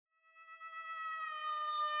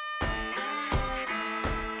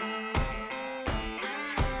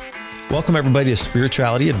Welcome, everybody, to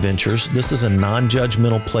Spirituality Adventures. This is a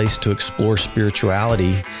non-judgmental place to explore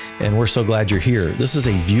spirituality, and we're so glad you're here. This is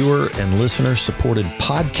a viewer and listener-supported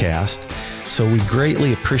podcast, so we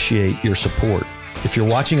greatly appreciate your support. If you're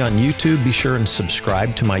watching on YouTube, be sure and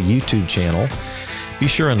subscribe to my YouTube channel. Be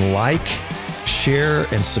sure and like, share,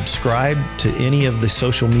 and subscribe to any of the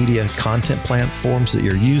social media content platforms that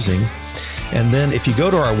you're using. And then if you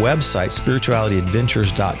go to our website,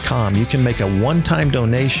 spiritualityadventures.com, you can make a one-time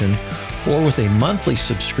donation, or with a monthly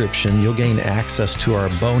subscription, you'll gain access to our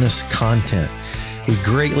bonus content. We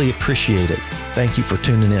greatly appreciate it. Thank you for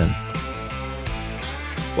tuning in.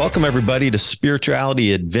 Welcome, everybody, to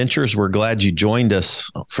Spirituality Adventures. We're glad you joined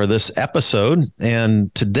us for this episode.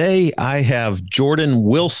 And today I have Jordan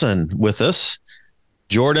Wilson with us.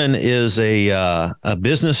 Jordan is a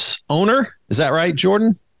business owner. Is that right,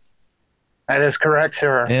 Jordan? That is correct,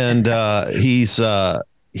 sir. And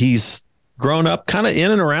he's grown up kind of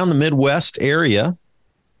in and around the Midwest area.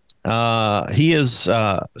 He is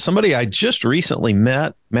somebody I just recently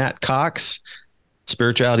met, Matt Cox,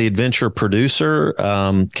 Spirituality Adventure producer,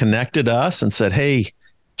 connected us and said, hey,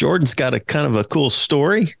 Jordan's got a kind of a cool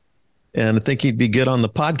story, and I think he'd be good on the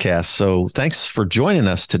podcast. So thanks for joining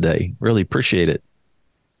us today. Really appreciate it.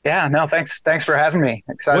 Yeah, no, thanks for having me.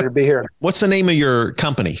 Excited to be here. What's the name of your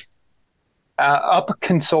company? Up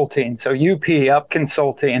Consulting. So UP, Up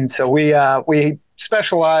Consulting. So we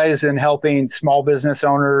specialize in helping small business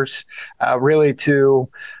owners really to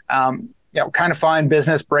kind of find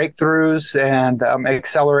business breakthroughs and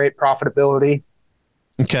accelerate profitability.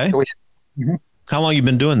 Okay. So How long you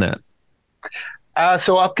been doing that?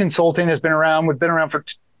 So Up Consulting has been around. We've been around for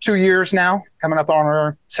 2 years now, coming up on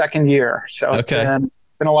our second year. So It's been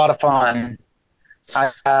a lot of fun.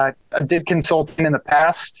 I did consulting in the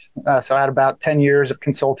past, so I had about 10 years of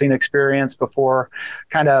consulting experience before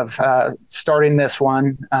kind of starting this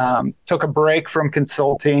one. Took a break from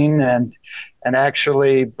consulting and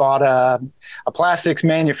actually bought a plastics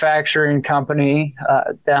manufacturing company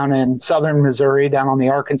down in southern Missouri, down on the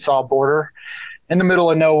Arkansas border, in the middle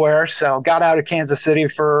of nowhere. So got out of Kansas City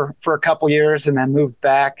for a couple years and then moved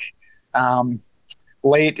back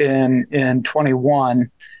late in 21.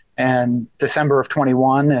 And December of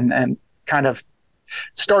 21 and kind of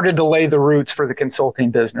started to lay the roots for the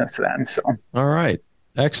consulting business then. So, all right.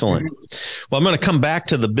 Excellent. Well, I'm going to come back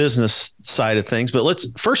to the business side of things, but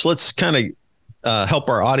let's kind of help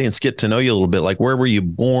our audience get to know you a little bit. Like, where were you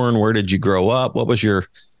born? Where did you grow up? What was your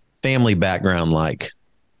family background like?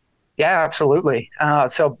 Yeah, absolutely.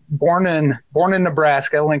 So born in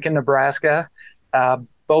Nebraska, Lincoln, Nebraska.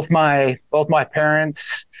 Both my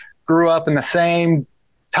parents grew up in the same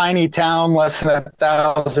tiny town, less than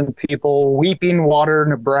 1,000 people, Weeping Water,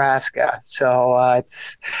 Nebraska. So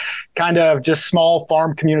it's kind of just small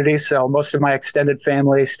farm community. So most of my extended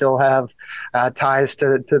family still have ties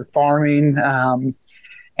to farming.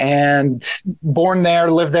 And born there,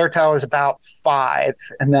 lived there till I was about 5,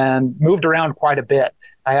 and then moved around quite a bit.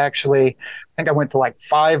 I think I went to like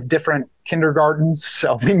 5 different kindergartens.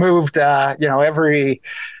 So we moved, every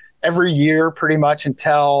year pretty much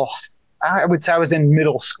until I would say I was in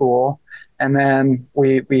middle school, and then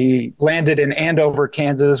we landed in Andover,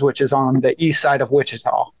 Kansas, which is on the east side of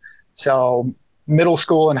Wichita. So middle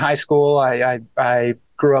school and high school, I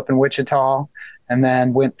grew up in Wichita, and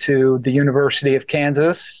then went to the University of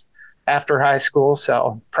Kansas after high school.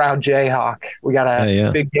 So proud Jayhawk. We got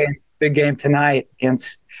a big game tonight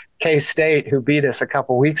against K-State, who beat us a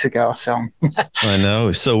couple weeks ago. So I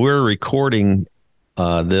know. So we're recording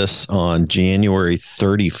this on January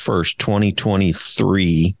 31st,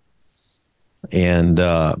 2023. And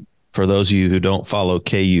for those of you who don't follow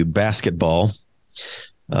KU basketball,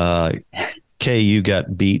 KU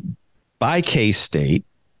got beat by K-State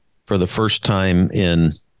for the first time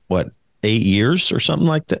in 8 years or something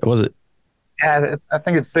like that? Was it? Yeah, I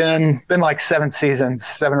think it's been like 7 seasons,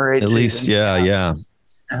 7 or 8 at seasons. Least, yeah.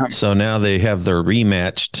 So now they have their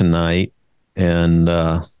rematch tonight, and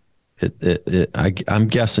I'm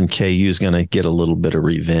guessing KU is going to get a little bit of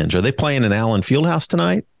revenge. Are they playing in Allen Fieldhouse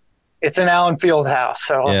tonight? It's in Allen Fieldhouse,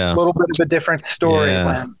 so a little bit of a different story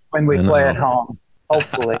when we play at home,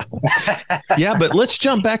 hopefully. Yeah, but let's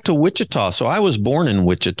jump back to Wichita. So I was born in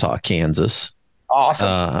Wichita, Kansas. Awesome.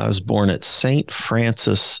 I was born at St.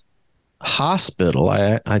 Francis Hospital.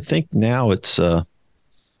 I think now it's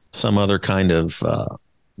some other kind of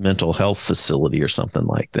mental health facility or something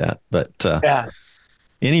like that. But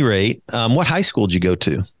any rate, what high school did you go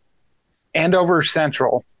to? Andover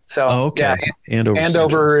Central. So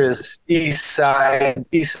Andover is east side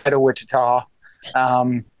of Wichita.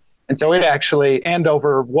 And so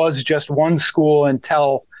Andover was just one school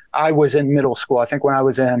until I was in middle school. I think when I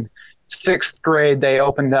was in sixth grade, they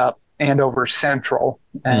opened up Andover Central.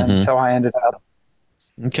 And so I ended up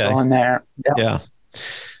going there. Yep. Yeah.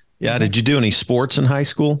 Yeah. Did you do any sports in high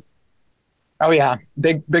school? Oh yeah.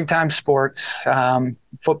 Big time sports.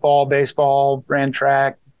 Football, baseball, ran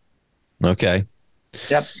track. Okay.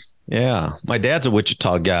 Yep. Yeah. My dad's a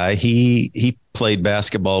Wichita guy. He played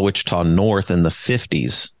basketball at Wichita North in the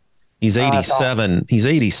 50s. He's 87. Awesome. He's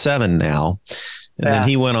 87 now. And then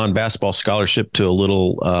he went on basketball scholarship to a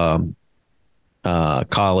little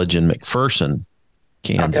college in McPherson,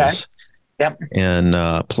 Kansas. Okay. Yep.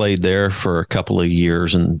 And played there for a couple of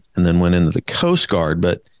years and then went into the Coast Guard.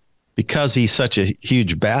 But because he's such a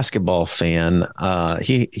huge basketball fan,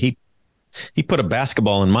 he put a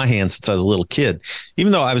basketball in my hand since I was a little kid.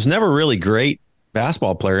 Even though I was never really great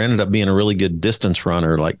basketball player, I ended up being a really good distance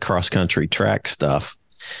runner, like cross country track stuff.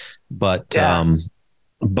 But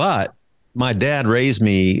my dad raised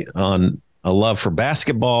me on a love for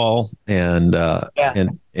basketball and a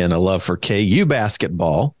love for KU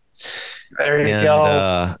basketball. There you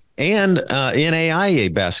go. And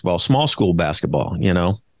NAIA basketball, small school basketball, you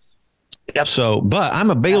know. Yep. So, but I'm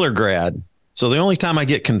a Baylor grad. So the only time I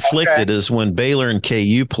get conflicted is when Baylor and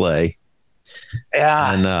KU play.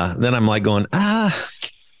 Yeah. And then I'm like going,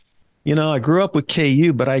 you know, I grew up with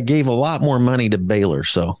KU, but I gave a lot more money to Baylor.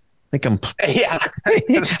 So I think I'm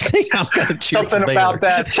going to choose something Baylor. About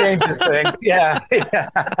that changes things. Yeah.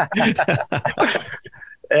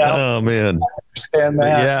 Oh man. I understand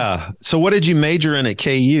that. Yeah. So what did you major in at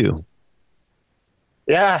KU?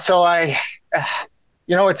 Yeah. So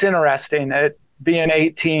it's interesting being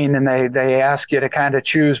 18 and they ask you to kind of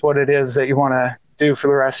choose what it is that you want to do for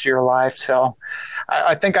the rest of your life. So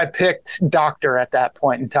I think I picked doctor at that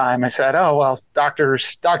point in time. I said, oh, well,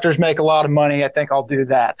 doctors make a lot of money. I think I'll do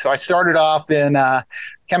that. So I started off in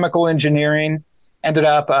chemical engineering, ended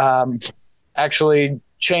up actually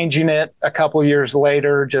changing it a couple years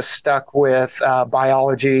later, just stuck with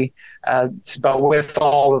biology. But with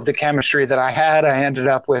all of the chemistry that I had, I ended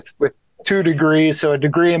up with 2 degrees. So a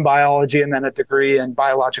degree in biology and then a degree in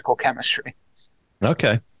biological chemistry.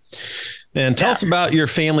 Okay. And tell us about your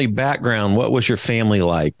family background. What was your family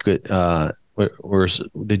like? Did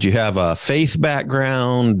you have a faith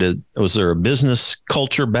background? Was there a business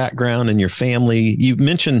culture background in your family? You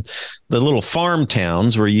mentioned the little farm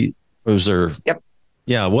towns Yep.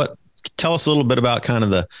 Yeah. Tell us a little bit about kind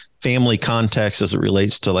of the family context as it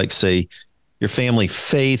relates to, like, say, your family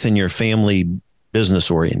faith and your family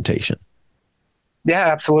business orientation. Yeah,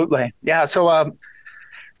 absolutely. Yeah. So,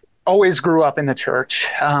 always grew up in the church.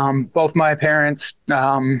 Both my parents,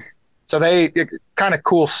 so they kind of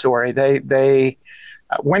cool story. They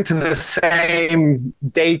went to the same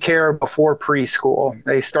daycare before preschool.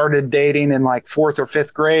 They started dating in like 4th or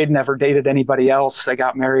 5th grade, never dated anybody else. They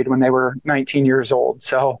got married when they were 19 years old.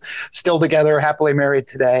 So still together, happily married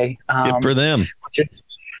today. Good for them.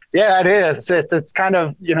 Yeah, it is. It's kind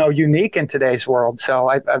of, unique in today's world. So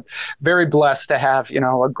I'm very blessed to have,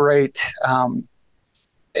 a great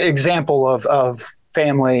example of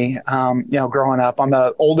family, growing up. I'm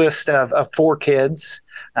the oldest of 4 kids.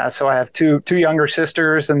 So I have two younger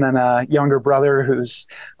sisters and then a younger brother who's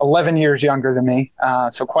 11 years younger than me.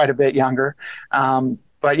 So quite a bit younger.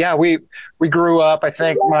 But yeah, we grew up, I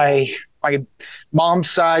think my mom's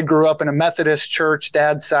side grew up in a Methodist church.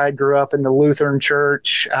 Dad's side grew up in the Lutheran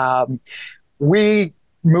church. We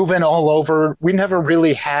moving all over. We never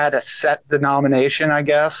really had a set denomination, I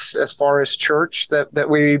guess, as far as church that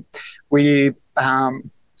we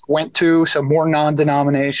went to. So more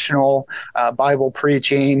non-denominational, Bible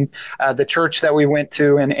preaching. The church that we went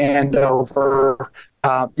to in Andover,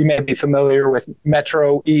 you may be familiar with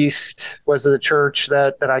Metro East, was the church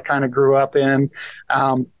that I kind of grew up in.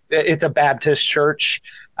 It's a Baptist church,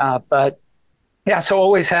 but yeah, so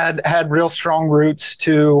always had real strong roots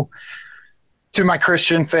to my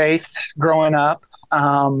Christian faith growing up.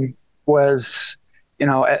 Was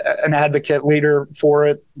an advocate leader for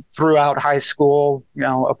it throughout high school.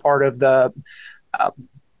 A part of the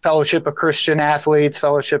Fellowship of Christian Athletes,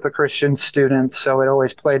 Fellowship of Christian Students. So it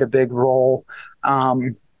always played a big role.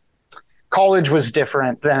 College was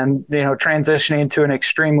different than transitioning to an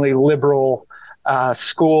extremely liberal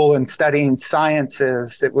school and studying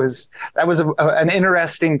sciences. That was an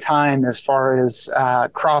interesting time as far as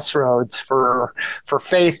crossroads for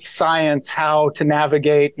faith, science, how to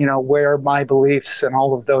navigate, where my beliefs and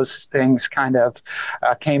all of those things kind of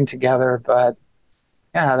came together. But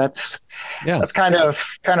yeah, that's kind of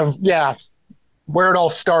where it all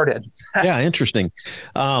started. Yeah, interesting.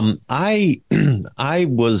 I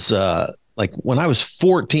was like when I was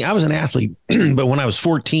 14, I was an athlete, but when I was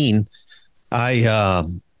 14, I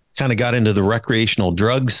kind of got into the recreational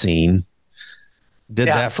drug scene. Did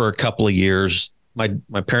that for a couple of years. My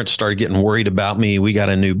parents started getting worried about me. We got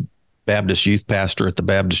a new Baptist youth pastor at the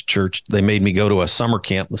Baptist church. They made me go to a summer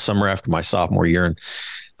camp the summer after my sophomore year. And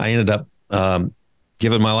I ended up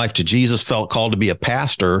giving my life to Jesus, felt called to be a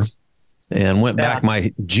pastor, and went back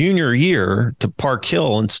my junior year to Park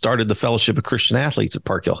Hill and started the Fellowship of Christian Athletes at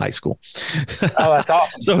Park Hill High School. Oh, that's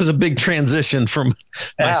awesome. So it was a big transition from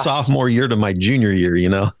my sophomore year to my junior year,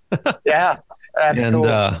 Yeah. That's cool.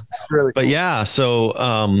 That's really cool.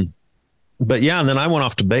 But and then I went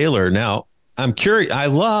off to Baylor. Now I'm curious. I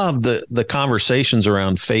love the conversations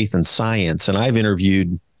around faith and science. And I've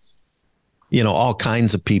interviewed, all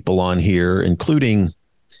kinds of people on here, including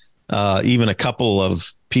even a couple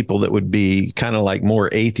of people that would be kind of like more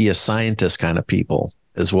atheist scientist kind of people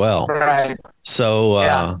as well. Right.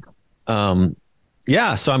 So,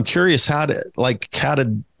 so I'm curious how did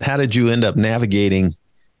you end up navigating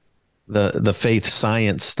the faith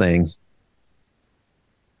science thing?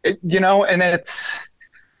 And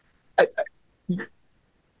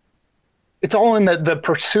it's all in the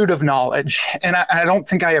pursuit of knowledge. And I don't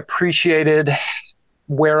think I appreciated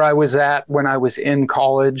where I was at when I was in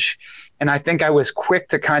college. And I think I was quick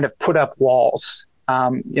to kind of put up walls,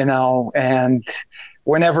 and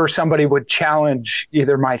whenever somebody would challenge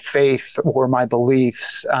either my faith or my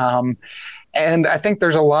beliefs. And I think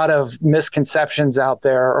there's a lot of misconceptions out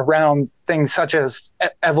there around things such as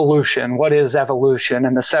evolution. What is evolution,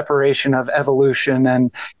 and the separation of evolution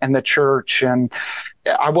and the church? And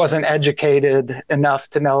I wasn't educated enough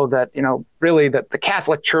to know that, really that the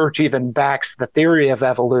Catholic Church even backs the theory of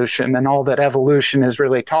evolution, and all that evolution is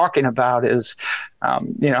really talking about is,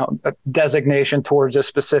 a designation towards a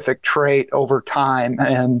specific trait over time.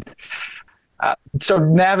 And so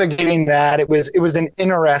navigating that, it was an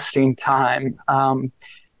interesting time.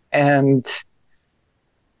 And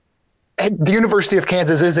the University of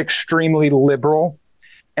Kansas is extremely liberal.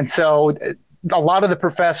 And so a lot of the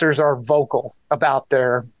professors are vocal about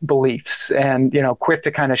their beliefs and, quick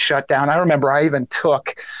to kind of shut down. I remember I even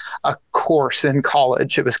took a course in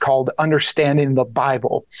college. It was called Understanding the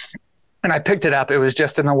Bible. And I picked it up. It was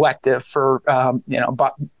just an elective for,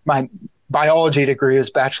 my biology degree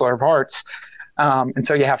is Bachelor of Arts. And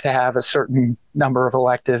so you have to have a certain number of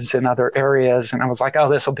electives in other areas. And I was like, oh,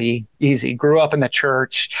 this will be easy. Grew up in the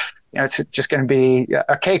church. It's just going to be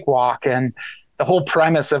a cakewalk. And the whole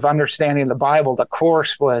premise of Understanding the Bible, the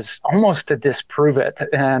course was almost to disprove it.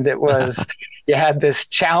 And it was, you had this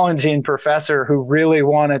challenging professor who really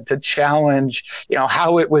wanted to challenge,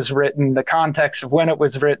 how it was written, the context of when it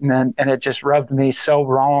was written. And it just rubbed me so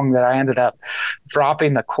wrong that I ended up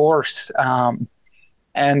dropping the course.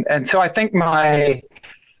 And so I think my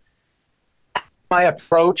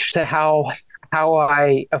approach to how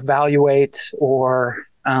I evaluate or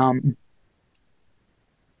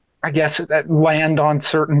I guess land on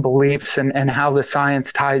certain beliefs and how the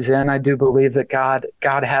science ties in, I do believe that God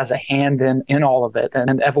has a hand in all of it,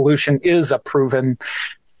 and evolution is a proven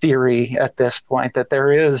theory at this point, that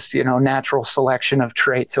there is natural selection of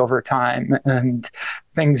traits over time, and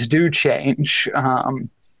things do change,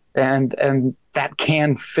 and that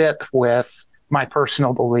can fit with my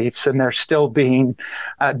personal beliefs, and they're still being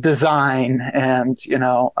design and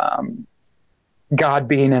God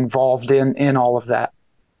being involved in all of that.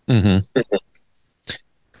 Mm-hmm.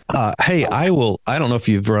 Hey, I don't know if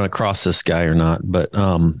you've run across this guy or not, but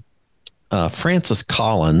Francis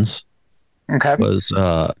Collins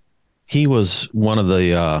he was one of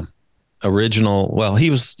the original. Well, he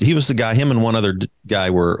was the guy. Him and one other guy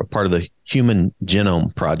were a part of the Human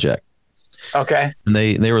Genome Project. Okay. And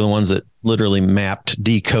they were the ones that literally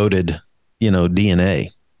decoded, DNA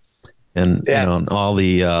and all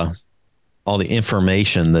the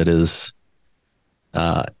information that is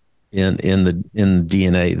in the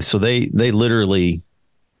DNA. So they literally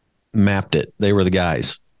mapped it. They were the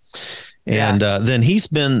guys. And then he's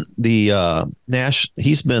been the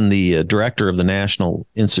director of the National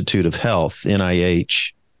Institute of Health,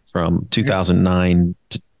 NIH, from 2009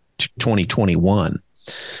 to 2021.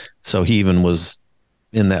 So he even was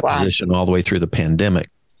in that position all the way through the pandemic.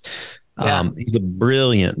 He's a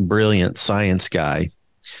brilliant science guy,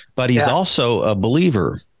 but he's also a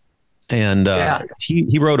believer. And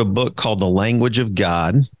he wrote a book called The Language of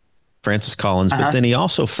God, Francis Collins, but then he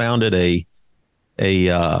also founded a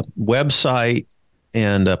website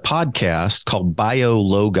and a podcast called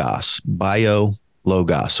BioLogos.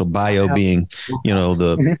 So bio being,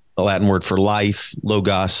 the Latin word for life,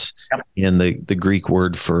 logos, and the Greek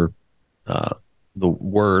word for the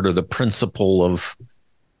word or the principle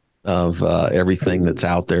of everything that's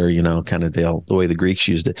out there, kind of the way the Greeks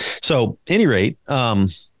used it. So, at any rate,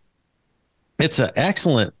 it's an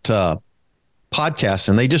excellent podcast,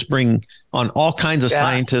 and they just bring on all kinds of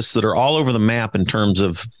scientists that are all over the map in terms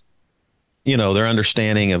of, their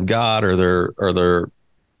understanding of God, or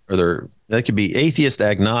they could be atheist,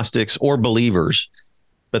 agnostics, or believers,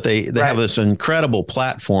 but they have this incredible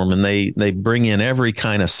platform, and they bring in every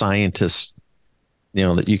kind of scientist,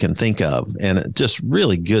 that you can think of, and it just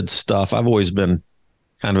really good stuff. I've always been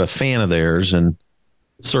kind of a fan of theirs, and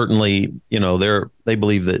certainly, they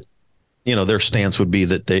believe that, their stance would be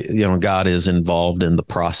that God is involved in the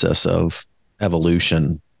process of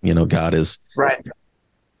evolution. God is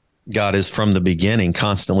from the beginning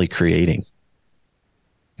constantly creating,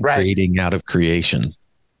 creating out of creation,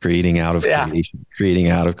 creating out of creation, creating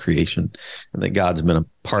out of creation. And that God's been a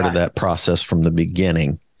part of that process from the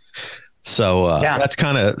beginning. So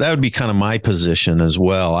that would be kind of my position as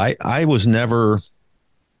well. I was never,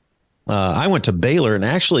 I went to Baylor, and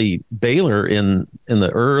actually Baylor in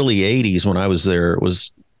the early 80s when I was there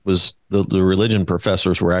was the religion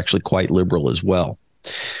professors were actually quite liberal as well.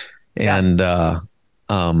 And,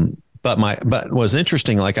 but was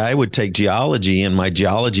interesting. Like, I would take geology, and my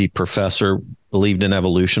geology professor believed in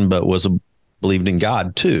evolution, but believed in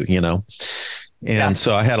God too, And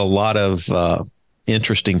so I had a lot of,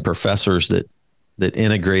 interesting professors that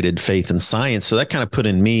integrated faith and science. So that kind of put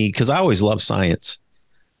in me, cause I always loved science.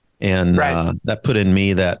 And that put in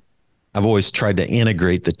me that I've always tried to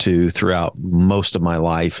integrate the two throughout most of my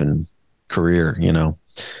life and career,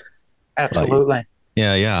 Absolutely.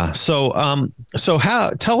 Yeah. So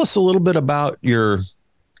tell us a little bit about your,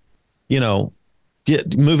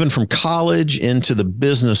 moving from college into the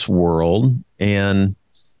business world, and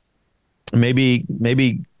maybe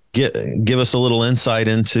give us a little insight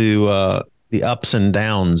into the ups and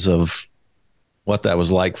downs of what that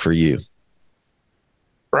was like for you.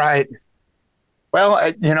 Right. Well,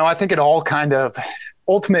 I think it all kind of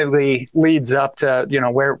ultimately leads up to,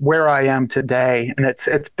 where I am today. And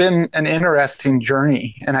it's been an interesting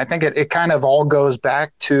journey. And I think it kind of all goes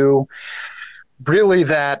back to really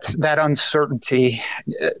that uncertainty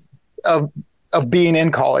of being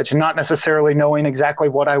in college and not necessarily knowing exactly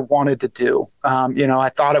what I wanted to do. I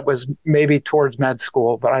thought it was maybe towards med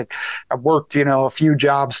school, but I worked, a few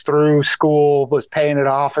jobs through school, was paying it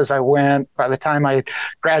off as I went. By the time I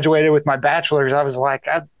graduated with my bachelor's, I was like,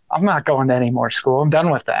 I'm not going to any more school. I'm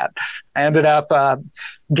done with that. I ended up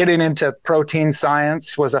getting into protein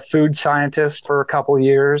science, was a food scientist for a couple of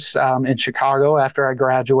years in Chicago after I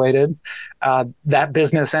graduated. That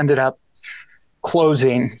business ended up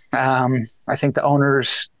closing. I think the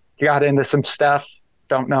owners got into some stuff.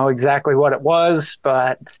 Don't know exactly what it was,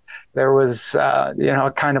 but there was,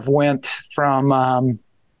 it kind of went from,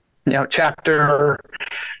 chapter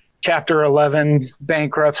 11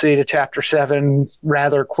 bankruptcy to chapter 7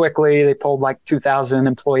 rather quickly. They pulled like 2,000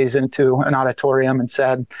 employees into an auditorium and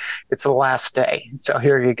said, it's the last day. So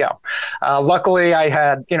here you go. Luckily I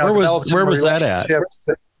had, where was that at?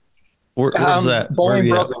 Where was that?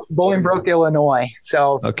 Bolingbrook, Illinois.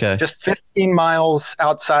 So just 15 miles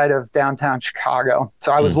outside of downtown Chicago.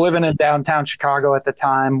 So I was living in downtown Chicago at the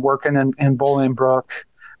time, working in Bolingbrook.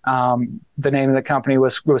 The name of the company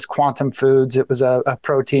was Quantum Foods. It was a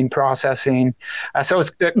protein processing. So it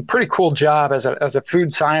was a pretty cool job as a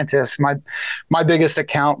food scientist. My biggest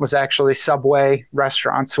account was actually Subway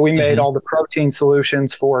restaurants. So we made all the protein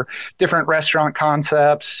solutions for different restaurant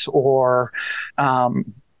concepts or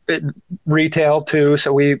retail too.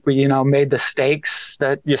 So we made the steaks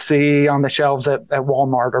that you see on the shelves at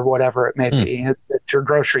Walmart or whatever it may be at your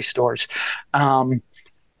grocery stores. And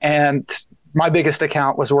my biggest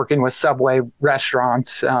account was working with Subway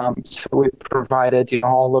restaurants. So we provided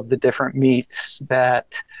all of the different meats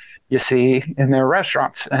that you see in their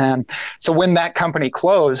restaurants. And so when that company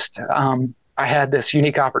closed, I had this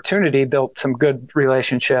unique opportunity, built some good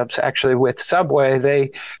relationships actually with Subway.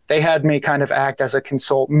 They had me kind of act as a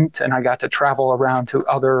consultant, and I got to travel around to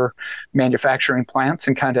other manufacturing plants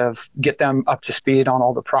and kind of get them up to speed on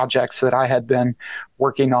all the projects that I had been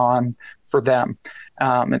working on for them.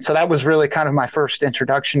 And so that was really kind of my first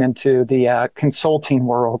introduction into the consulting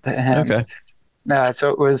world. And so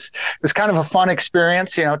it was kind of a fun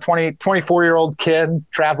experience, 24-year-old kid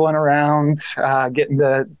traveling around, getting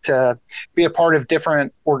to be a part of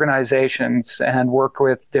different organizations and work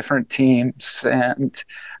with different teams, and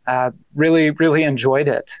really, really enjoyed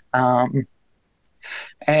it.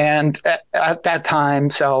 And at that time,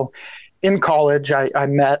 so in college, I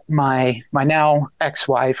met my now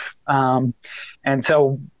ex-wife. And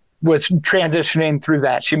so was transitioning through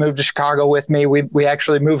that. She moved to Chicago with me. We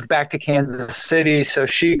actually moved back to Kansas City so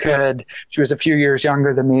she was a few years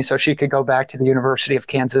younger than me, so she could go back to the University of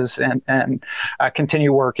Kansas and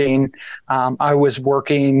continue working. I was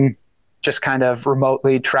working just kind of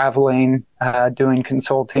remotely, traveling, doing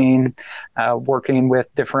consulting, working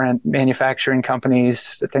with different manufacturing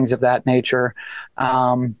companies, things of that nature.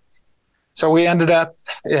 So we ended up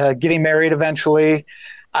getting married eventually.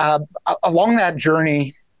 Along that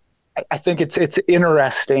journey, I think it's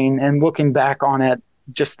interesting, and looking back on it,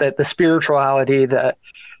 just that the spirituality, that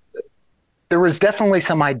there was definitely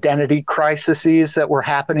some identity crises that were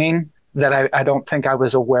happening that I don't think I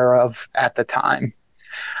was aware of at the time.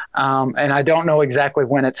 And I don't know exactly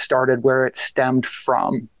when it started, where it stemmed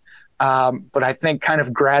from. But I think kind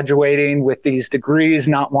of graduating with these degrees,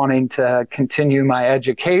 not wanting to continue my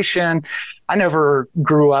education, I never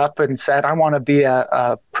grew up and said, I want to be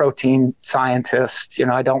a protein scientist. You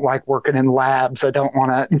know, I don't like working in labs. I don't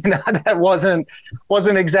want to, that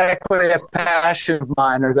wasn't exactly a passion of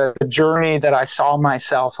mine, or the journey that I saw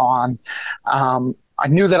myself on. I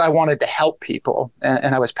knew that I wanted to help people,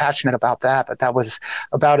 and I was passionate about that, but that was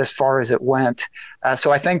about as far as it went.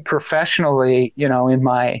 So I think professionally, in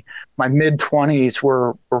my mid-20s,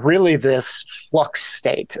 were really this flux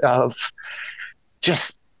state of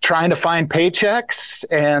just trying to find paychecks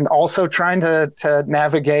and also trying to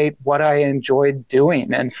navigate what I enjoyed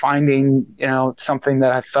doing, and finding, something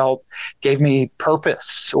that I felt gave me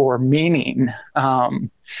purpose or meaning.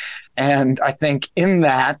 And I think in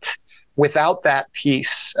that, without that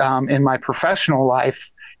piece in my professional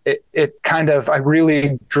life, it kind of, I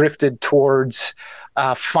really drifted towards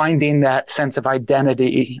finding that sense of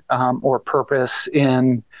identity or purpose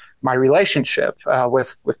in my relationship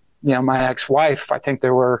with my ex-wife. I think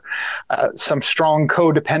there were some strong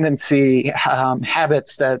codependency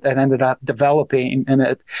habits that ended up developing, and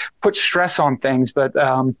it put stress on things. But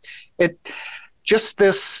it just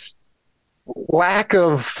this lack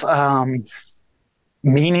of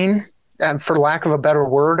meaning, and for lack of a better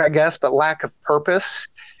word, I guess, but lack of purpose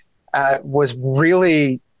was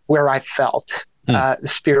really where I felt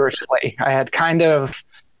spiritually. I had kind of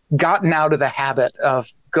gotten out of the habit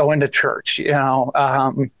of going to church.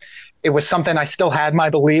 It was something, I still had my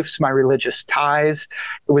beliefs, my religious ties.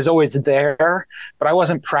 It was always there, but I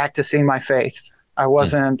wasn't practicing my faith. I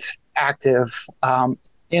wasn't active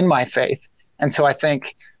in my faith. And so I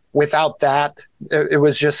think without that, it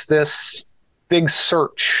was just this big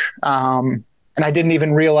search. And I didn't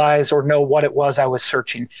even realize or know what it was I was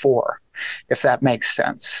searching for, if that makes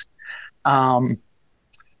sense. And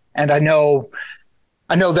I know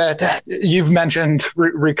that you've mentioned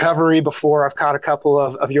recovery before. I've caught a couple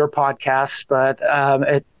of your podcasts, but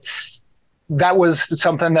that was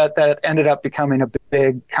something that ended up becoming a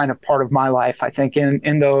big kind of part of my life. I think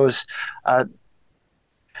in those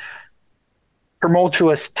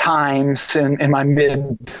tumultuous times in my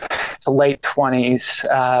mid to late 20s,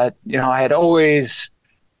 I had always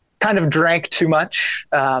kind of drank too much.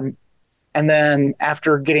 And then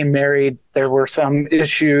after getting married, there were some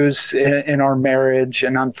issues in our marriage,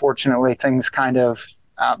 and unfortunately things kind of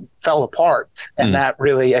fell apart, and that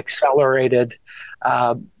really accelerated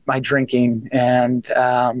my drinking. And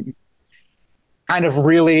kind of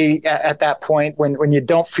really at that point, when you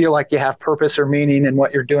don't feel like you have purpose or meaning in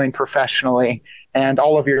what you're doing professionally, and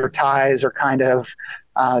all of your ties are kind of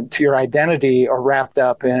to your identity are wrapped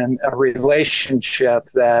up in a relationship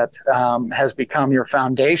that has become your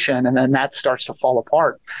foundation, and then that starts to fall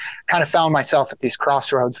apart. Kind of found myself at these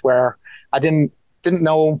crossroads where I didn't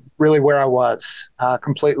know really where I was,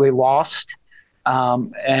 completely lost,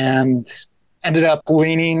 and ended up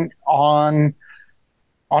leaning on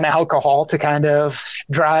alcohol to kind of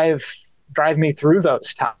drive me through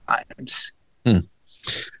those times.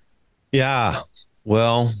 Yeah.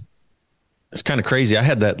 Well, it's kind of crazy. I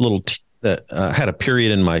had that had a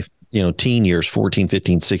period in my, teen years, 14,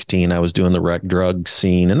 15, 16. I was doing the rec drug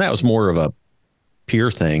scene, and that was more of a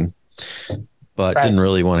peer thing, but didn't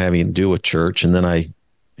really want to have anything to do with church. And then I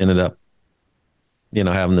ended up,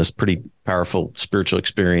 having this pretty powerful spiritual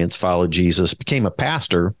experience, followed Jesus, became a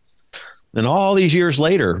pastor. And all these years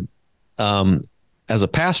later, as a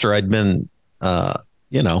pastor, I'd been,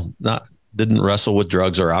 didn't wrestle with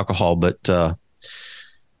drugs or alcohol, but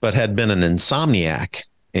had been an insomniac,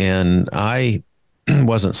 and I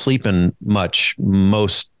wasn't sleeping much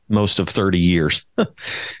most of 30 years.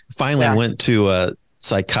 Finally went to a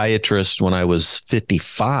psychiatrist when I was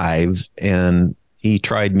 55, and he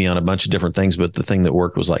tried me on a bunch of different things, but the thing that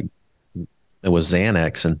worked was it was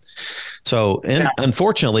Xanax. And so,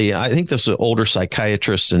 unfortunately, I think this was an older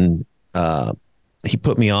psychiatrist, and he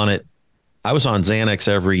put me on it I was on Xanax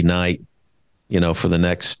every night, for the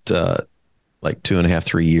next like 2.5,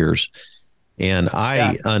 3 years. And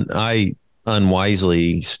I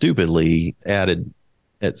unwisely, stupidly at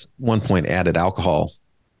one point added alcohol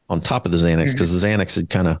on top of the Xanax, because the Xanax had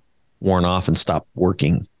kind of worn off and stopped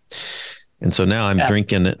working. And so now I'm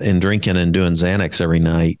drinking and doing Xanax every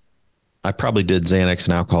night. I probably did Xanax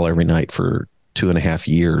and alcohol every night for 2.5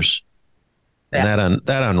 years. And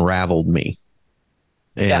that unraveled me,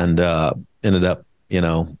 and ended up,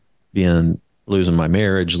 losing my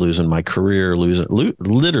marriage, losing my career,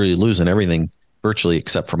 literally losing everything virtually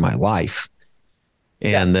except for my life.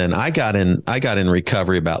 And then I got in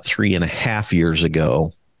recovery about 3.5 years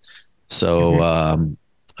ago. So,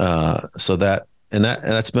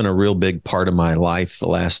 that's been a real big part of my life. The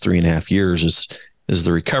last 3.5 years is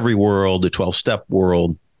the recovery world, the 12-step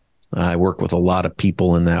world. I work with a lot of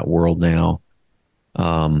people in that world now.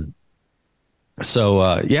 So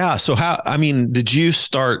how, did you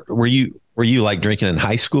start, were you like drinking in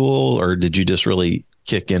high school, or did you just really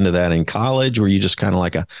kick into that in college? Were you just kind of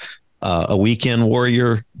like a weekend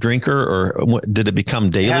warrior drinker, or did it become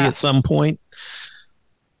daily at some point?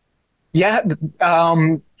 Yeah.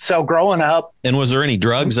 So growing up. And was there any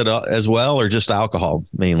drugs as well, or just alcohol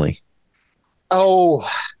mainly? Oh,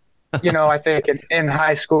 I think in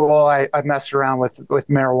high school, I messed around with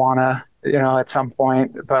marijuana, at some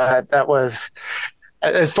point, but that was,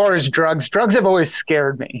 as far as drugs have always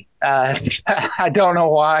scared me. I don't know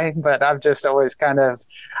why, but I've just always kind of,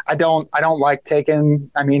 I don't like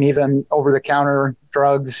taking, even over the counter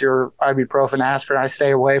drugs, your ibuprofen, aspirin. I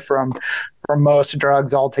stay away from most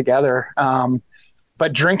drugs altogether.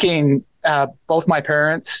 But drinking, both my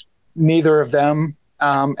parents, neither of them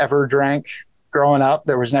ever drank growing up.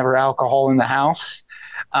 There was never alcohol in the house.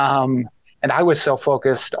 And I was so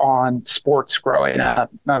focused on sports growing up.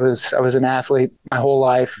 I was an athlete my whole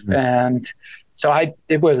life. And so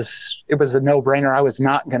it was a no-brainer. I was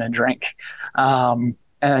not going to drink.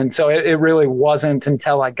 And so it really wasn't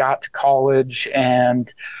until I got to college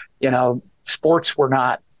and, sports were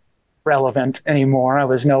not relevant anymore. I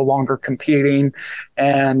was no longer competing.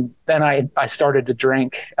 And then I started to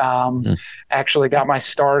drink, actually got my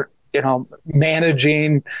start,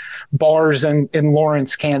 managing bars in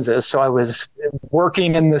Lawrence, Kansas. So I was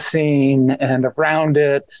working in the scene and around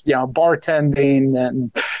it, bartending.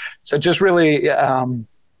 And so just really,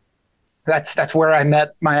 that's where I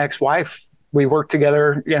met my ex-wife. We worked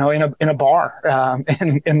together, in a bar,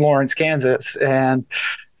 in Lawrence, Kansas. And,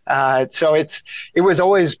 so it was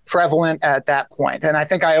always prevalent at that point. And I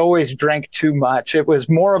think I always drank too much. It was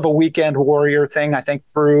more of a weekend warrior thing, I think,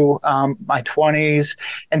 through my 20s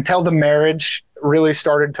until the marriage really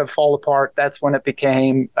started to fall apart. That's when it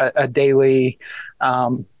became a daily,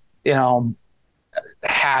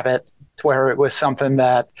 habit, to where it was something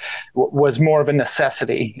that was more of a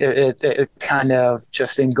necessity. It kind of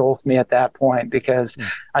just engulfed me at that point, because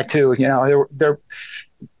I too,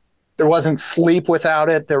 there wasn't sleep without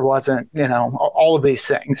it. There wasn't, all of these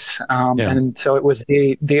things. And so it was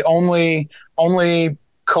the only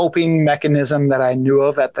coping mechanism that I knew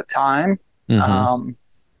of at the time. And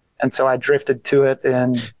so I drifted to it.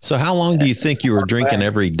 And so how long do you think you were drinking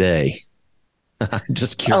every day?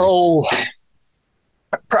 Just curious. Oh,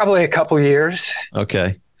 probably a couple years.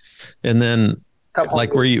 Okay. And then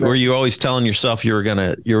were you always telling yourself you were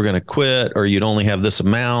going to quit, or you'd only have this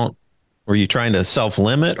amount? Were you trying to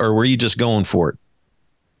self-limit, or were you just going for it?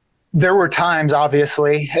 There were times,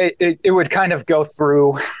 obviously, it would kind of go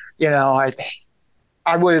through, I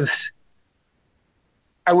was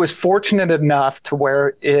fortunate enough to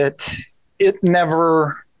where it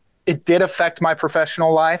did affect my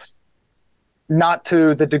professional life, not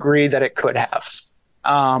to the degree that it could have.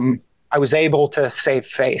 I was able to save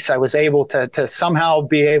face. I was able to somehow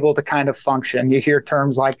be able to kind of function. You hear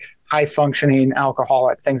terms like high functioning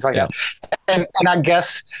alcoholic, things like that. And I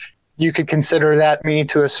guess you could consider that me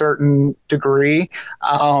to a certain degree.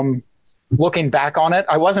 Looking back on it,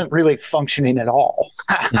 I wasn't really functioning at all.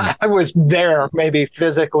 I was there, maybe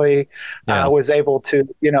physically, was able to,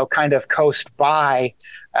 kind of coast by,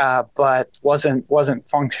 but wasn't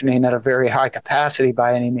functioning at a very high capacity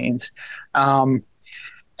by any means.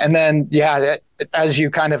 And then, as you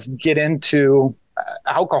kind of get into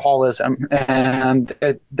alcoholism, and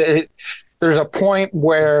there's a point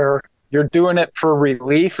where you're doing it for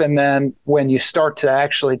relief, and then when you start to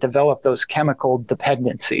actually develop those chemical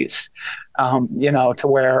dependencies, to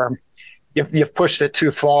where you've pushed it too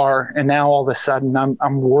far, and now all of a sudden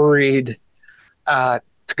I'm worried to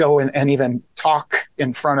go and even talk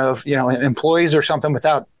in front of employees or something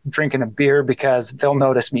without drinking a beer because they'll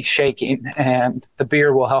notice me shaking, and the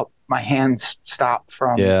beer will help my hands stop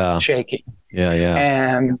from shaking. Yeah.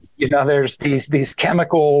 And, there's these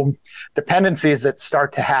chemical dependencies that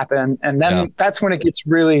start to happen. And then that's when it gets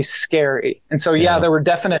really scary. And so, there were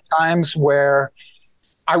definite times where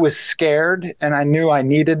I was scared and I knew I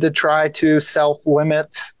needed to try to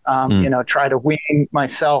self-limit, try to wean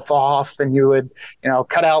myself off, and you would,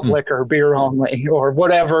 cut out liquor, beer only, or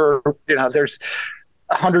whatever. There's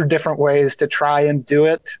 100 different ways to try and do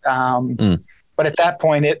it. But at that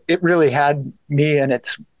point, it really had me in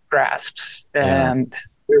its grasps, and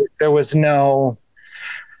there was no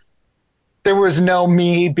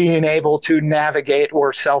me being able to navigate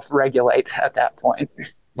or self-regulate at that point.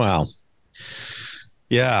 Wow.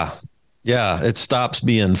 Yeah. It stops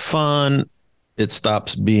being fun. It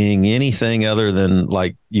stops being anything other than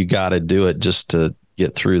like, you got to do it just to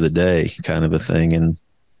get through the day kind of a thing. And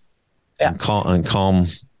calm.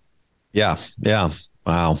 Yeah.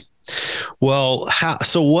 Wow. Well,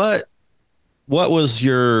 what was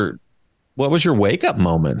your wake up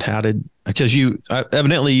moment? Because you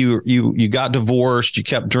evidently you got divorced, you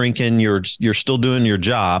kept drinking, you're still doing your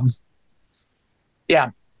job. Yeah.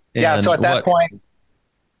 So at that point,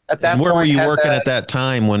 where were you working at that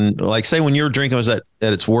time when, like, say when you were drinking was at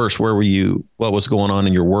its worst, where were you, what was going on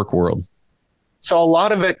in your work world? So a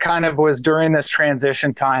lot of it kind of was during this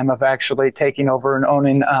transition time of actually taking over and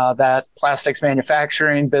owning that plastics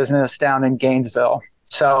manufacturing business down in Gainesville.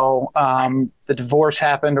 So the divorce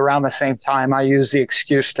happened around the same time. I used the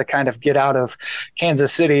excuse to kind of get out of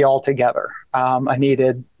Kansas City altogether. I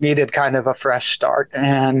needed kind of a fresh start.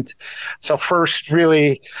 And so first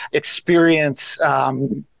really experience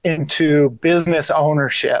into business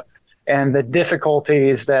ownership and the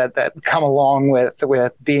difficulties that come along with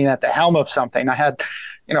being at the helm of something. I had,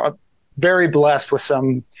 very blessed with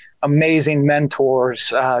some amazing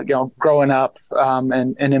mentors, growing up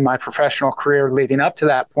and in my professional career leading up to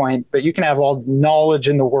that point. But you can have all the knowledge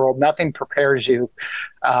in the world. Nothing prepares you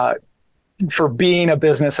for being a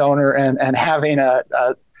business owner and having a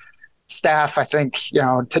staff. I think,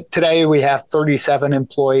 today we have 37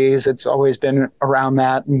 employees. It's always been around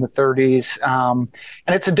that in the 30s. And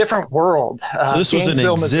it's a different world. So this was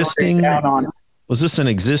was this an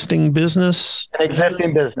existing business? An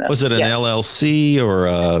existing business. Was it an LLC or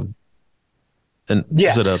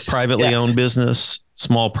was it a privately owned business?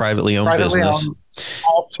 Small privately owned business?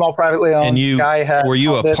 Small privately owned. And were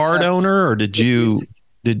you a part owner, or did you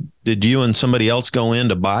and somebody else go in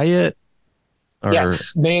to buy it? Or?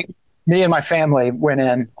 Yes, me and my family went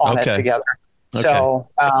in on it together. Okay. So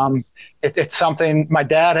it's something my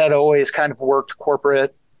dad had always kind of worked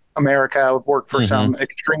corporate America, worked for some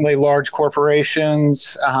extremely large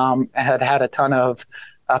corporations, had a ton of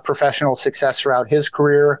professional success throughout his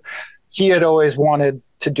career. He had always wanted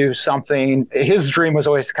to do something. His dream was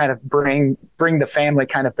always to kind of bring the family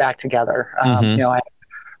kind of back together.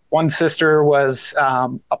 One sister was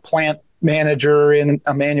a plant manager in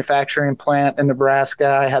a manufacturing plant in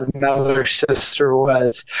Nebraska. I had another sister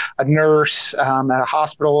was a nurse at a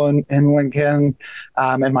hospital in Lincoln.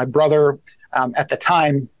 And my brother, at the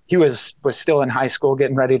time, he was still in high school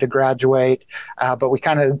getting ready to graduate. But we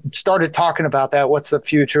kind of started talking about that. What's the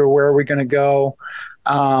future? Where are we going to go?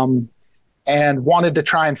 And wanted to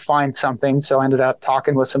try and find something. So I ended up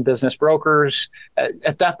talking with some business brokers.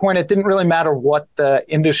 At that point, it didn't really matter what the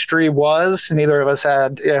industry was. Neither of us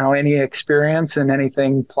had, any experience in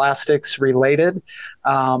anything plastics related.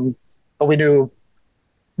 But we knew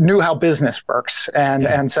how business works.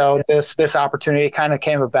 And so this opportunity kind of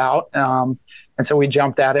came about. And so we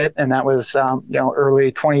jumped at it, and that was,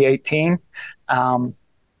 early 2018.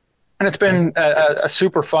 And it's been a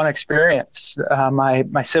super fun experience.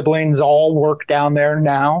 My siblings all work down there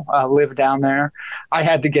now, live down there. I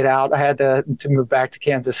had to get out. I had to move back to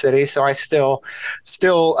Kansas City. So I still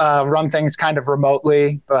run things kind of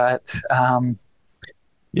remotely, but so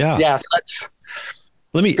that's.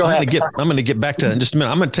 I'm going to get back to that in just a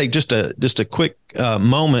minute. I'm going to take just a quick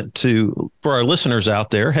moment for our listeners out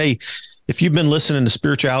there. Hey, if you've been listening to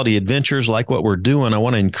Spirituality Adventures, like what we're doing, I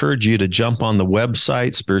want to encourage you to jump on the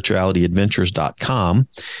website, spiritualityadventures.com,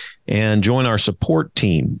 and join our support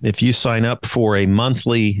team. If you sign up for a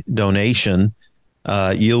monthly donation,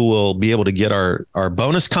 you will be able to get our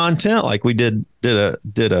bonus content. Like we did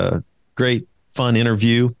a great fun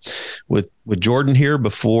interview with Jordan here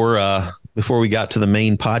before we got to the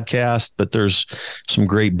main podcast, but there's some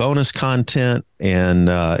great bonus content, and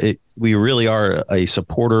we really are a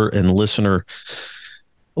supporter and listener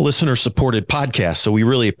listener supported podcast. So we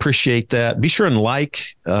really appreciate that. Be sure and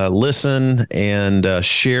listen, and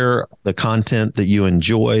share the content that you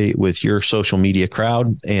enjoy with your social media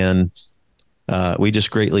crowd. And we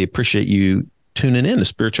just greatly appreciate you tuning in to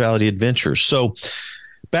Spirituality Adventures. So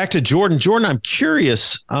back to Jordan. Jordan, I'm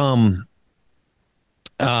curious, what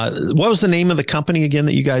was the name of the company again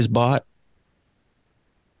that you guys bought?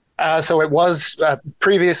 So it was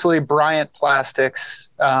previously Bryant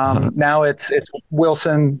Plastics. Now it's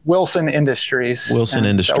Wilson Industries. Wilson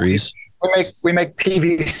Industries. So we make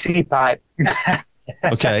PVC pipe.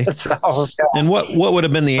 Okay. And what would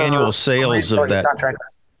have been the annual sales of that?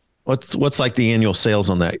 What's like the annual sales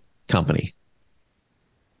on that company?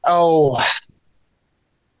 Oh,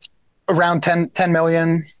 around 10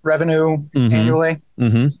 million revenue annually.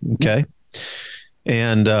 Mm-hmm. Okay.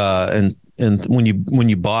 And when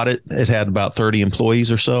you bought it, it had about 30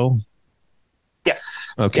 employees or so?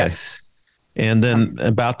 Yes. Okay. Yes. And then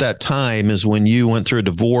about that time is when you went through a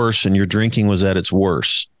divorce and your drinking was at its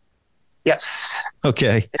worst. Yes.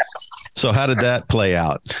 Okay. Yes. So how did that play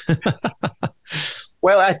out?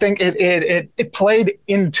 Well, I think it played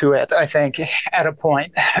into it, I think, at a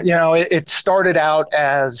point. It started out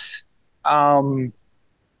as, me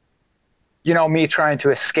trying to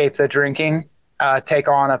escape the drinking. Take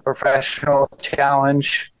on a professional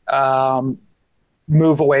challenge,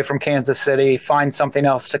 move away from Kansas City, find something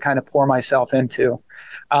else to kind of pour myself into.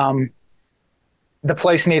 The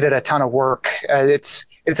place needed a ton of work. It's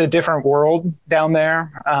a different world down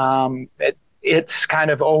there. It's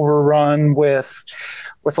kind of overrun with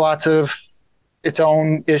lots of its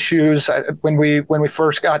own issues. When we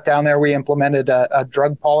first got down there, we implemented a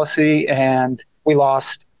drug policy, and we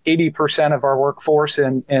lost 80% of our workforce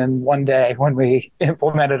in one day when we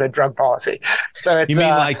implemented a drug policy. So it's, you mean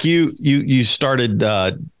like you started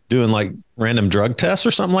doing like random drug tests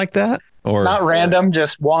or something like that? Or not random,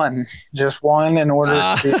 just one in order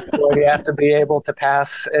to you have to be able to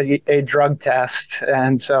pass a drug test.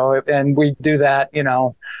 And we do that,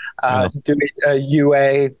 do a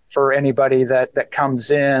UA for anybody that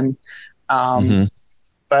comes in.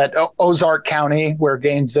 But Ozark County, where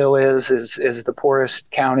Gainesville is the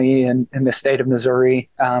poorest county in the state of Missouri.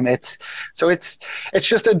 It's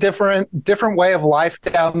just a different way of life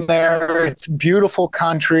down there. It's beautiful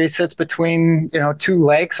country, sits between two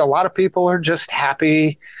lakes. A lot of people are just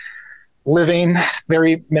happy living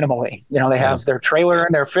very minimally. They have their trailer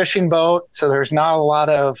and their fishing boat, so there's not a lot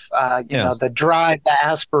of the drive, the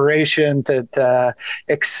aspiration to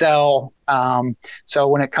excel. So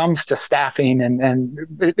when it comes to staffing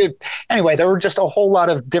anyway, there were just a whole lot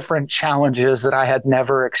of different challenges that I had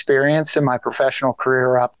never experienced in my professional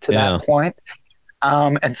career up to that point.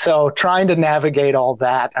 And so trying to navigate all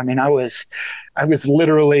that, I mean, I was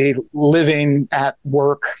literally living at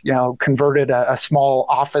work, converted a small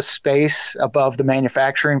office space above the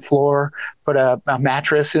manufacturing floor, put a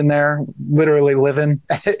mattress in there, literally living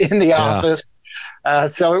in the office.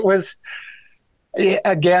 So it was,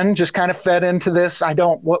 again, just kind of fed into this.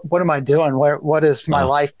 What am I doing? What has my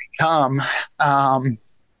life become? And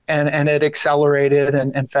it accelerated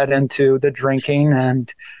and fed into the drinking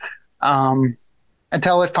and,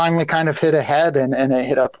 until it finally kind of hit a head and it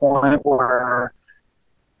hit a point where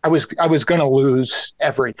I was going to lose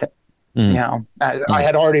everything. I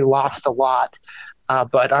had already lost a lot,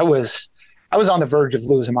 but I was on the verge of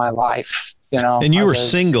losing my life, And you were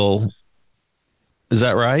single. Is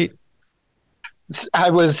that right? I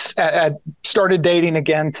was started dating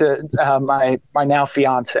again to my now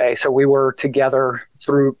fiance. So we were together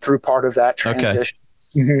through part of that transition.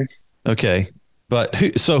 Okay. Mm-hmm. Okay. But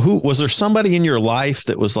who was there somebody in your life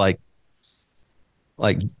that was like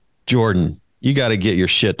Jordan, you got to get your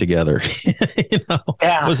shit together?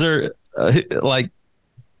 Yeah. Was there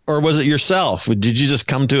or was it yourself? Did you just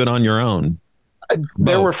come to it on your own?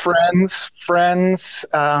 There were friends,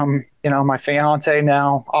 my fiance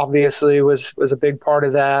now obviously was a big part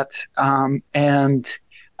of that. And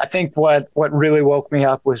I think what really woke me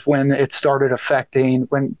up was when it started affecting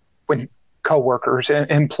when coworkers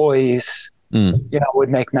and employees, would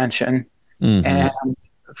make mention. Mm-hmm. And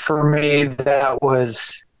for me, that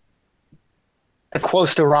was as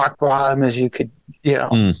close to rock bottom as you could,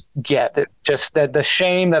 get. Just the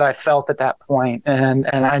shame that I felt at that point. And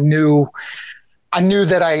I knew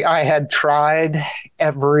that I had tried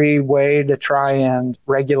every way to try and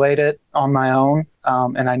regulate it on my own.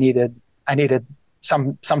 And I needed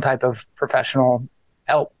some type of professional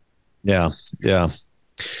help. Yeah. Yeah.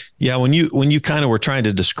 Yeah. When you kind of were trying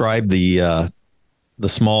to describe the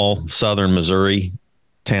small southern Missouri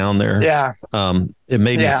town there. Yeah. It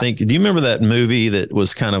made me think, do you remember that movie that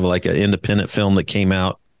was kind of like an independent film that came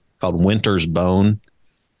out called Winter's Bone?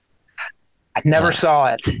 I never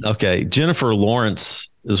saw it. Okay. Jennifer Lawrence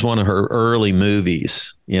is one of her early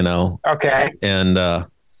movies, Okay. And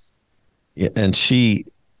she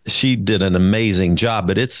did an amazing job,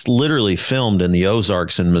 but it's literally filmed in the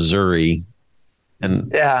Ozarks in Missouri,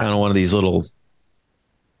 and kind of one of these little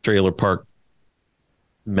trailer park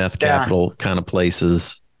meth capital kind of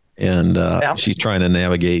places. And she's trying to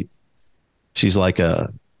navigate. She's like a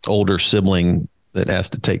older sibling that has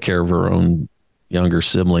to take care of her own younger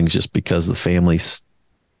siblings just because the family's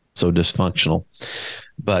so dysfunctional.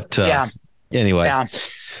 But anyway,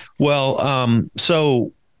 well,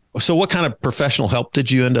 so what kind of professional help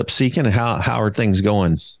did you end up seeking, and how are things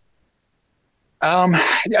going?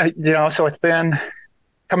 So it's been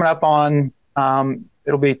coming up on,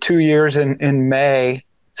 it'll be 2 years in May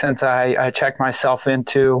since I checked myself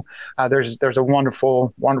into. There's a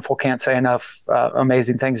wonderful, can't say enough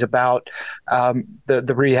amazing things about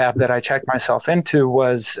the rehab that I checked myself into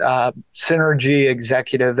was Synergy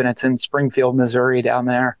Executive, and it's in Springfield, Missouri down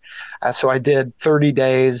there. So I did 30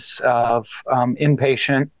 days of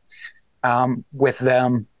inpatient with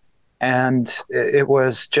them, and it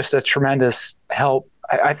was just a tremendous help.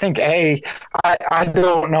 I think I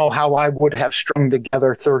don't know how I would have strung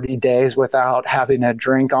together 30 days without having a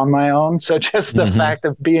drink on my own. So just the fact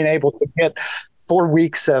of being able to get 4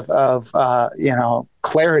 weeks of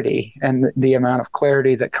clarity, and the amount of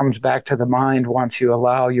clarity that comes back to the mind once you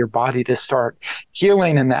allow your body to start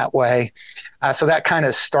healing in that way. So that kind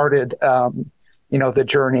of started, the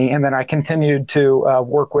journey. And then I continued to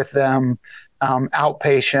work with them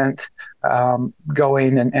outpatient,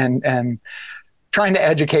 going and trying to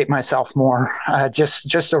educate myself more,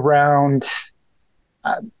 just around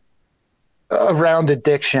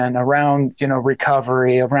addiction, around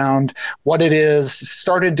recovery, around what it is.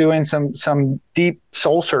 Started doing some deep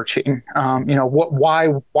soul searching.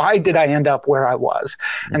 Why did I end up where I was?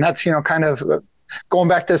 And that's kind of going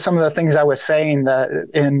back to some of the things I was saying, that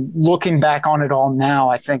in looking back on it all now,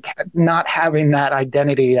 I think not having that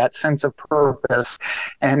identity, that sense of purpose,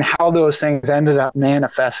 and how those things ended up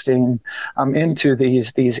manifesting into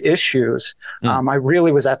these issues. I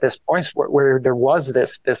really was at this point where there was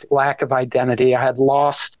this lack of identity. I had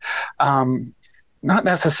lost, not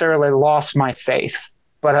necessarily lost my faith,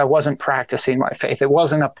 but I wasn't practicing my faith. It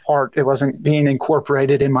wasn't it wasn't being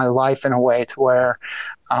incorporated in my life in a way to where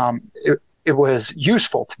it was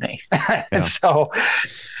useful to me. So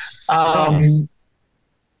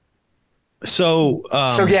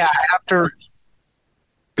after,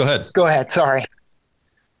 go ahead. Sorry.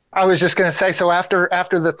 I was just going to say, so after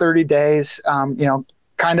the 30 days,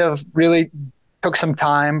 kind of really took some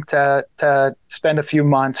time to spend a few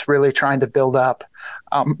months really trying to build up,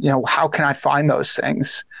 how can I find those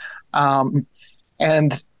things? And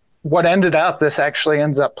what ended up, this actually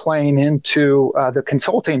ends up playing into the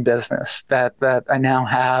consulting business that I now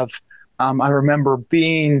have. I remember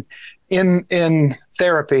being in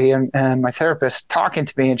therapy and my therapist talking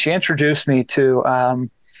to me, and she introduced me to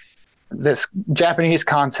this Japanese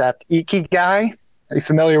concept, Ikigai. Are you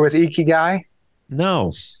familiar with Ikigai?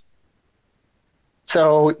 No.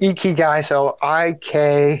 So Ikigai, so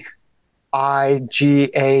Ikigai.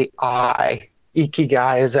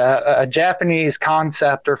 Ikigai is a Japanese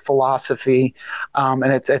concept or philosophy,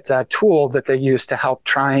 and it's a tool that they use to help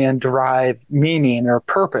try and derive meaning or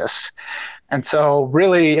purpose. And so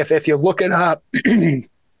really, if you look it up,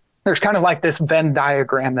 there's kind of like this Venn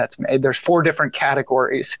diagram that's made. There's 4 different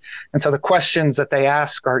categories. And so the questions that they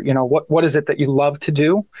ask are, what is it that you love to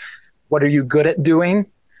do? What are you good at doing?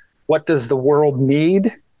 What does the world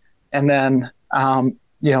need? And then,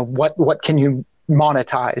 what can you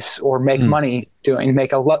monetize or make money doing,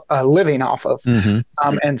 make a living off of?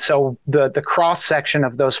 And so the cross section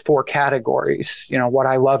of those 4 categories, what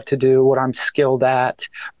I love to do, what I'm skilled at,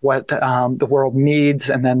 what the world needs,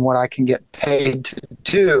 and then what I can get paid to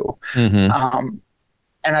do. And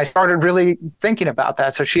I started really thinking about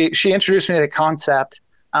that. So she introduced me to the concept.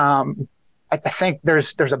 I think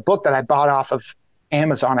there's a book that I bought off of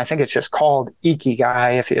Amazon. I think it's just called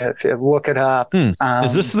Ikigai. If you look it up.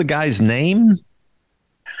 Is this the guy's name?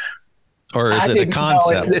 Or is it a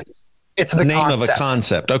concept? It's the name concept. of a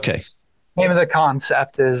concept. Okay. Name of the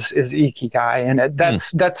concept is Ikigai. And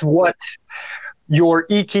that's what your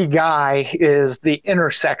Ikigai is, the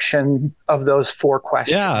intersection of those 4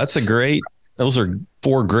 questions. Yeah, those are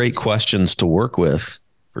 4 great questions to work with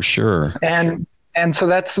for sure. And so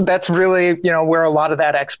that's really, where a lot of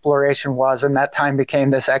that exploration was. And that time became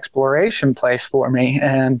this exploration place for me.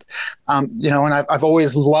 And, and I've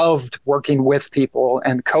always loved working with people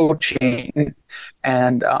and coaching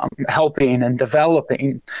and helping and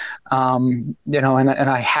developing, and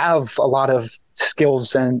I have a lot of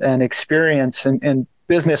skills and experience in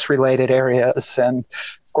business related areas. And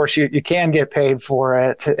of course you can get paid for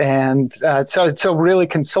it. And so really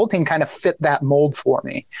consulting kind of fit that mold for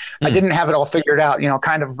me. I didn't have it all figured out,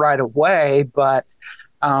 kind of right away, but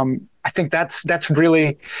I think that's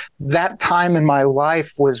really, that time in my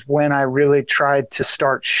life was when I really tried to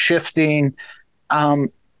start shifting how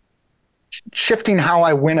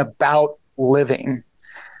I went about living.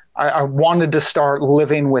 I wanted to start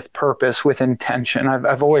living with purpose, with intention.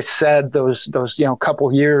 I've always said those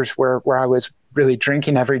couple years where I was really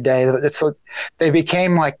drinking every day, they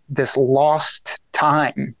became like this lost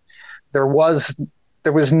time. There was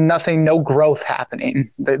nothing, no growth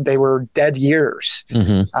happening. They were dead years,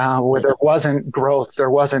 where there wasn't growth,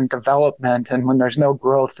 there wasn't development. And when there's no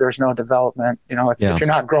growth, there's no development. If you're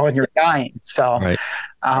not growing, you're dying. So, right.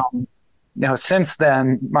 Since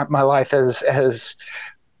then, my life has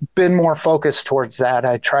been more focused towards that.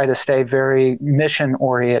 I try to stay very mission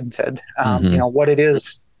oriented.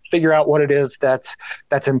 Figure out what it is that's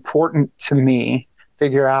important to me,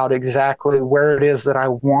 figure out exactly where it is that I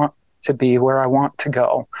want to be, where I want to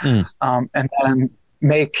go, and then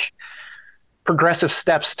make progressive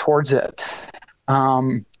steps towards it.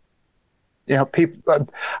 People,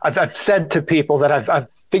 I've said to people that I've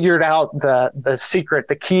figured out the secret,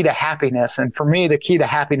 the key to happiness. And for me, the key to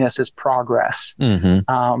happiness is progress.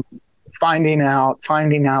 Finding out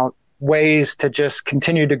ways to just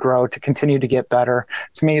continue to grow, to continue to get better.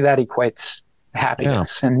 To me, that equates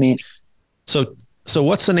happiness and meaning. So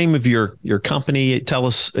what's the name of your company? Tell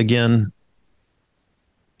us again.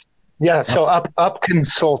 Yeah. So Up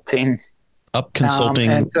Consulting. Up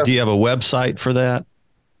Consulting. Do you have a website for that?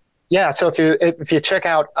 Yeah. So if you check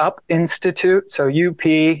out Up Institute, so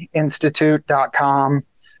upinstitute.com,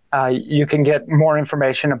 you can get more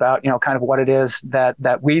information about, kind of what it is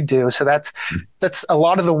that we do. So that's a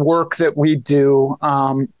lot of the work that we do.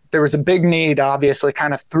 There was a big need, obviously,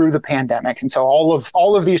 kind of through the pandemic. And so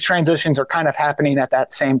all of these transitions are kind of happening at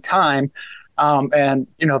that same time. And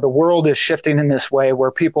the world is shifting in this way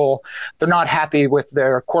where people, they're not happy with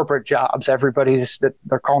their corporate jobs. They're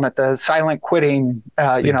calling it the silent quitting,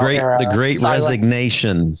 era. The great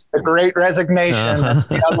resignation. The great resignation. That's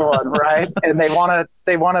the other one, right? And they want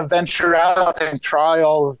to venture out and try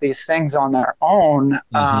all of these things on their own.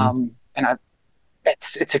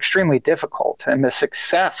 It's extremely difficult, and the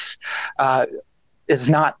success is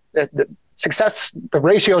not the success. The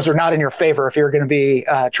ratios are not in your favor if you're going to be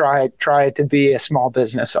try to be a small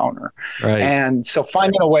business owner. Right. And so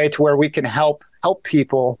finding a way to where we can help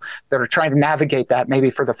people that are trying to navigate that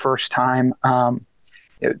maybe for the first time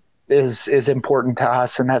is important to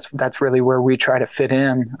us, and that's really where we try to fit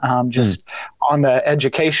in. Just on the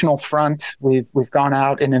educational front, we've gone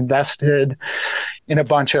out and invested in a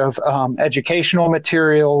bunch of educational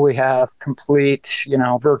material. We have complete,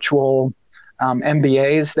 virtual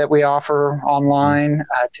MBAs that we offer online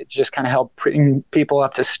to just kind of help bring people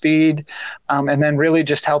up to speed, and then really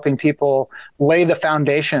just helping people lay the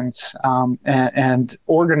foundations and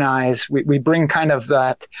organize. We bring kind of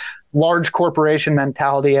that large corporation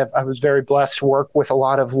mentality. I was very blessed to work with a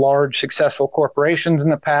lot of large successful corporations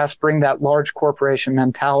in the past, bring that large corporation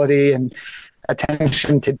mentality and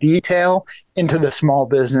attention to detail into the small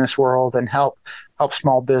business world and help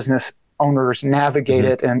small business owners navigate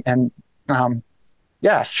it and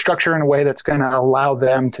structure in a way that's going to allow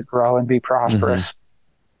them to grow and be prosperous.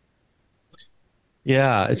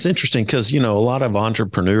 Yeah, it's interesting because, a lot of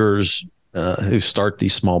entrepreneurs who start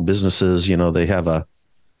these small businesses, they have a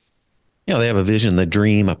vision, a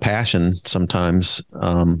dream, a passion sometimes.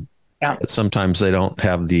 But sometimes they don't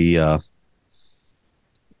have the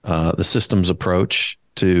systems approach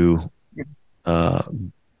to,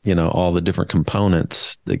 all the different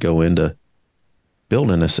components that go into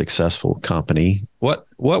building a successful company.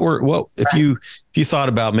 If you thought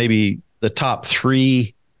about maybe the top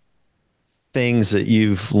 3 things that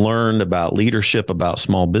you've learned about leadership, about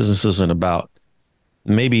small businesses, and about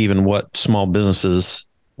maybe even what small businesses,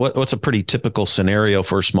 what's a pretty typical scenario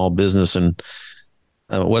for a small business, and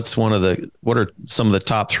what are some of the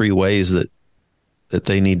top 3 ways that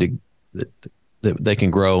they need to that they can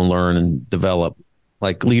grow and learn and develop,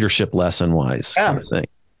 like leadership lesson wise kind of thing?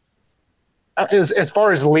 As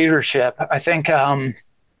far as leadership, I think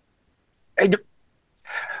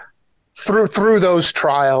through those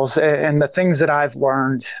trials and the things that I've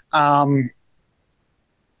learned, I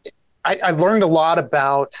learned a lot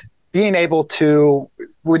about being able to,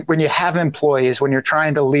 when you have employees, when you're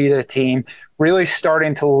trying to lead a team, really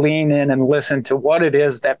starting to lean in and listen to what it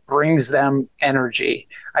is that brings them energy.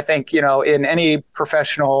 I think, in any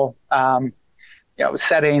professional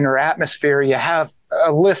setting or atmosphere, you have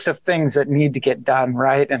a list of things that need to get done,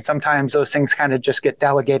 right? And sometimes those things kind of just get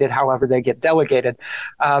delegated however they get delegated.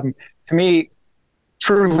 To me,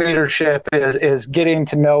 true leadership is getting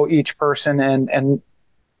to know each person and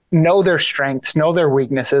know their strengths, know their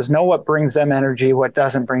weaknesses, know what brings them energy, what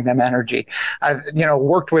doesn't bring them energy. I've,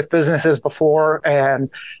 worked with businesses before and,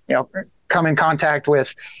 come in contact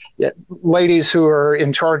with ladies who are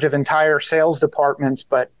in charge of entire sales departments,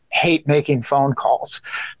 but hate making phone calls.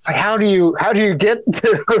 It's like, how do you get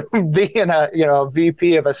to being a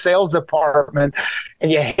VP of a sales department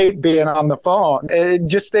and you hate being on the phone?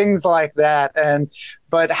 Just things like that.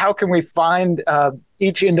 But how can we find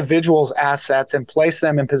each individual's assets and place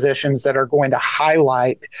them in positions that are going to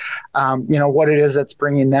highlight, what it is that's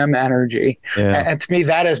bringing them energy? Yeah. And to me,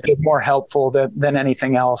 that has been more helpful than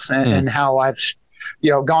anything else, and how I've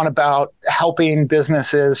gone about helping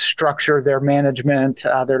businesses structure their management,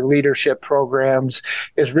 their leadership programs,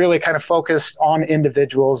 is really kind of focused on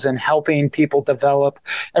individuals and helping people develop.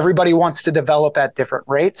 Everybody wants to develop at different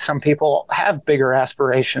rates. Some people have bigger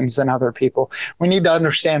aspirations than other people. We need to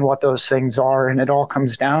understand what those things are, and it all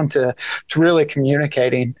comes down to really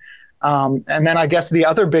communicating. And then I guess the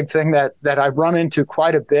other big thing that I run into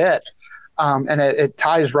quite a bit, and it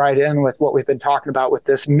ties right in with what we've been talking about with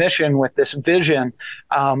this mission, with this vision.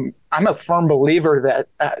 I'm a firm believer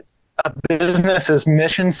that a business's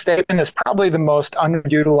mission statement is probably the most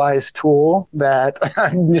underutilized tool that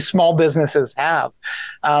small businesses have.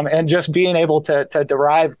 And just being able to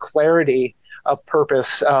derive clarity of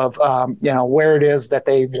purpose of, where it is that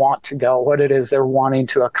they want to go, what it is they're wanting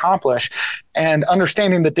to accomplish, and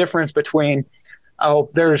understanding the difference between,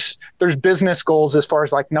 there's business goals as far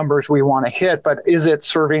as like numbers we want to hit, but is it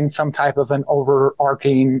serving some type of an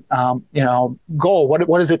overarching, goal?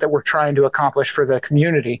 What is it that we're trying to accomplish for the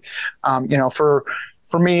community? For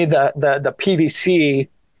me, the PVC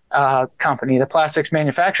company, the plastics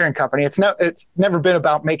manufacturing company, it's never been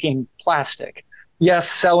about making plastic. Yes,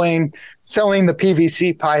 selling the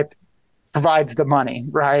PVC pipe provides the money,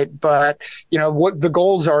 right? But what the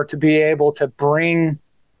goals are to be able to bring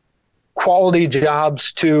quality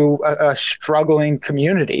jobs to a struggling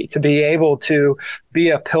community, to be able to be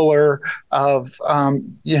a pillar of,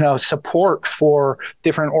 support for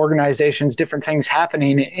different organizations, different things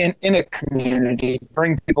happening in a community,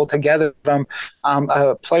 bring people together,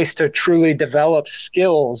 a place to truly develop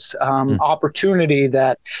skills, opportunity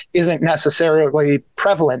that isn't necessarily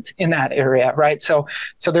prevalent in that area, right? So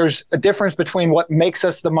there's a difference between what makes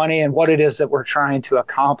us the money and what it is that we're trying to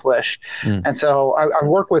accomplish. And so I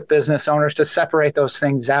work with business owners to separate those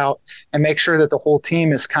things out and make sure that the whole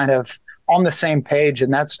team is kind of on the same page.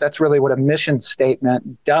 And that's really what a mission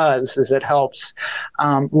statement does, is it helps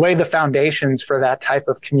lay the foundations for that type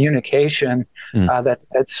of communication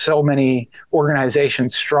that so many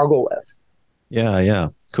organizations struggle with. Yeah.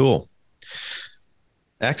 Cool.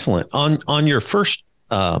 Excellent. On your first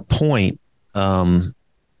point,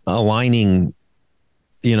 aligning,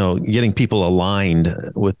 getting people aligned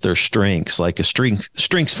with their strengths, like a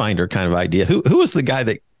strengths finder kind of idea. Who was the guy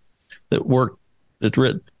that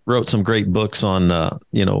wrote some great books on,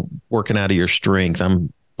 working out of your strength?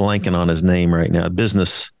 I'm blanking on his name right now.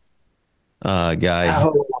 Business guy.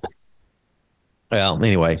 Oh. Well,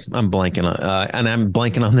 anyway, I'm blanking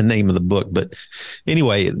on the name of the book, but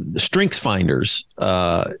anyway, the strengths finders,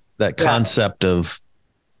 that concept of,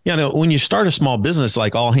 when you start a small business,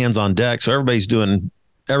 like all hands on deck. So everybody's doing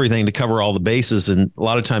everything to cover all the bases. And a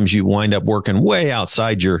lot of times you wind up working way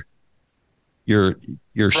outside your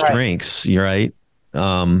strengths, right?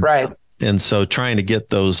 Right. And so trying to get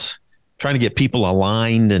people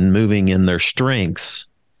aligned and moving in their strengths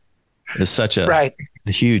is such a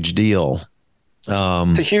huge deal.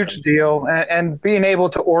 It's a huge deal, and being able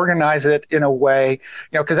to organize it in a way,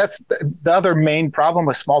 because that's the other main problem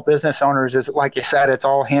with small business owners is, like you said, it's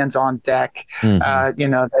all hands on deck.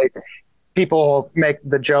 People make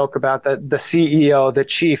the joke about the CEO, the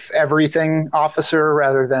chief everything officer,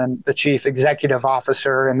 rather than the chief executive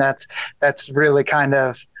officer. And that's really kind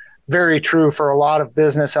of very true for a lot of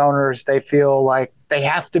business owners. They feel like they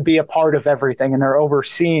have to be a part of everything and they're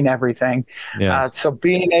overseeing everything. Yeah. So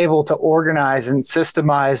being able to organize and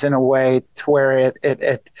systemize in a way to where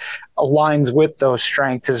it aligns with those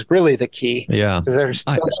strengths is really the key. Yeah. Because there's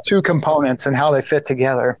those two components and how they fit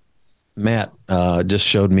together. Matt just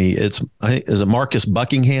showed me, is it Marcus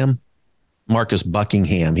Buckingham? Marcus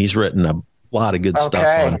Buckingham. He's written a lot of good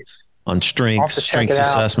stuff on strengths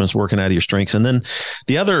assessments, working out of your strengths. And then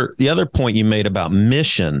the other point you made about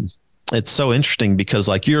mission, it's so interesting because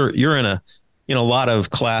like you're in a lot of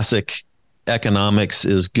classic economics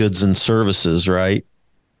is goods and services, right?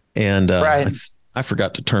 And I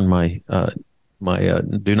forgot to turn my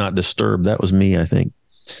do not disturb. That was me, I think.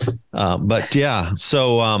 But yeah,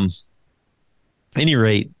 so any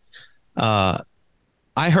rate, I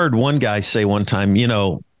heard one guy say one time,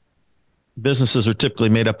 businesses are typically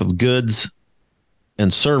made up of goods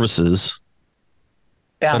and services,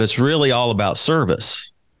 but it's really all about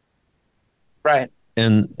service. Right.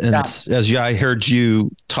 And as I heard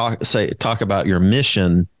you talk about your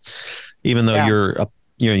mission, even though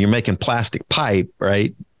you're making plastic pipe,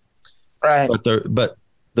 right? Right. But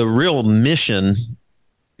the real mission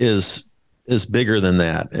is bigger than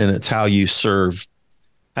that. And it's how you serve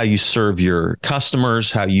your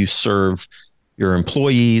customers, how you serve your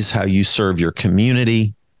employees, how you serve your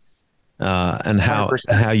community, and how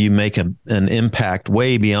 100%. You make an impact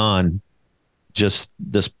way beyond just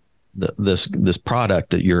this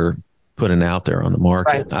product that you're putting out there on the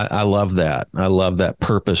market. Right. I love that. I love that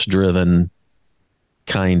purpose-driven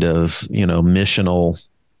kind of, missional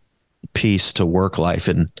piece to work life.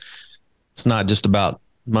 And it's not just about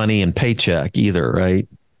money and paycheck either, right?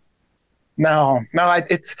 No,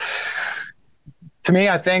 it's, to me,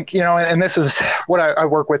 I think, and this is what I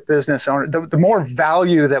work with business owners, the more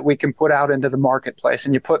value that we can put out into the marketplace,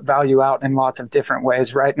 and you put value out in lots of different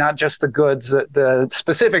ways, right? Not just the goods, the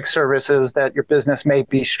specific services that your business may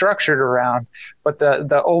be structured around, but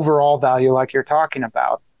the overall value, like you're talking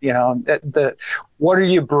about. What are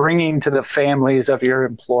you bringing to the families of your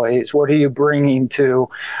employees? What are you bringing to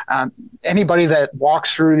anybody that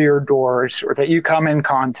walks through your doors or that you come in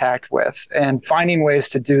contact with, and finding ways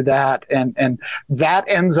to do that. And that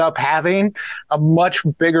ends up having a much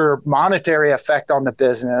bigger monetary effect on the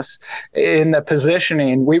business. In the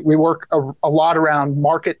positioning, we work a lot around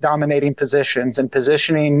market dominating positions and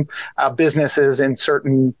positioning businesses in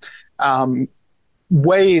certain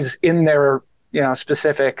ways in their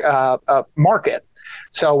specific market.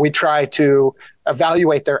 So we try to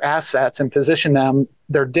evaluate their assets and position them,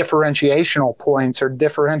 their differential points,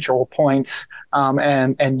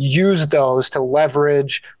 and use those to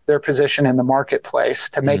leverage their position in the marketplace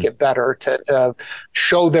to make it better, to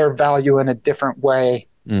show their value in a different way.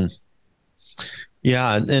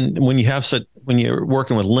 Yeah, and when you're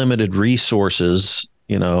working with limited resources,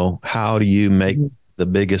 how do you make the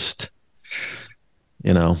biggest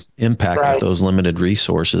impact with those limited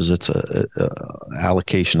resources? It's a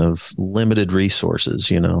allocation of limited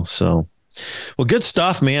resources, so, well, good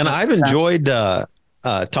stuff, man. I've enjoyed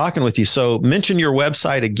talking with you. So mention your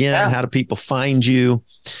website again. Yeah. How do people find you?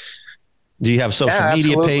 Do you have social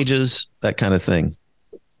media pages, that kind of thing?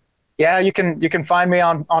 Yeah, you can find me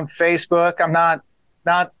on Facebook. I'm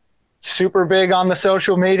not super big on the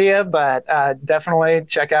social media, but definitely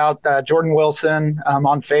check out Jordan Wilson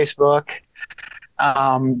on Facebook.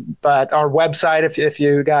 But our website, if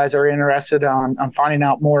you guys are interested on finding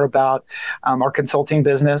out more about our consulting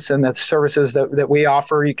business and the services that we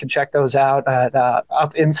offer, you can check those out at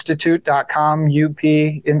upinstitute.com,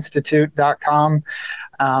 upinstitute.com.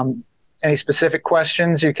 Any specific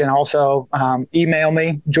questions, you can also email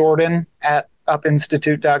me, Jordan at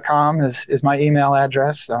upinstitute.com is my email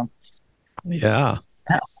address. So, yeah.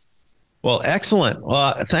 Well, excellent.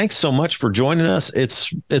 Well, thanks so much for joining us.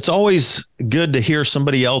 It's always good to hear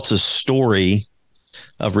somebody else's story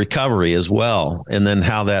of recovery as well, and then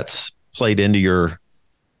how that's played into your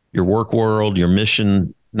work world, your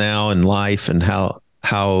mission now in life, and how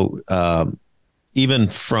even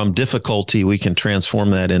from difficulty we can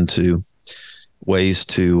transform that into ways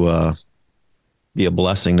to be a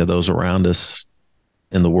blessing to those around us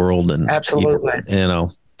in the world, and absolutely,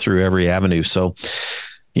 through every avenue. So.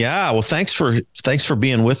 Yeah. Well, thanks for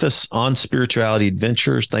being with us on Spirituality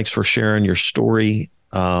Adventures. Thanks for sharing your story.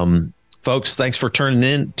 Folks, thanks for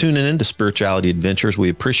tuning into Spirituality Adventures. We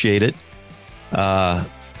appreciate it. God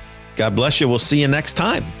bless you. We'll see you next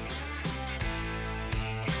time.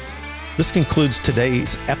 This concludes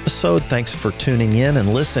today's episode. Thanks for tuning in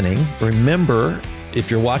and listening. Remember, if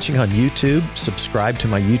you're watching on YouTube, subscribe to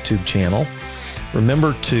my YouTube channel.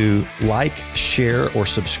 Remember to like, share, or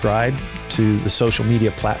subscribe to the social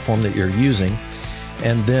media platform that you're using.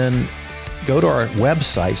 And then go to our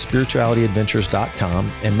website,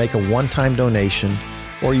 spiritualityadventures.com, and make a one-time donation,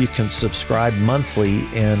 or you can subscribe monthly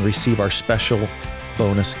and receive our special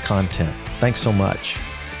bonus content. Thanks so much.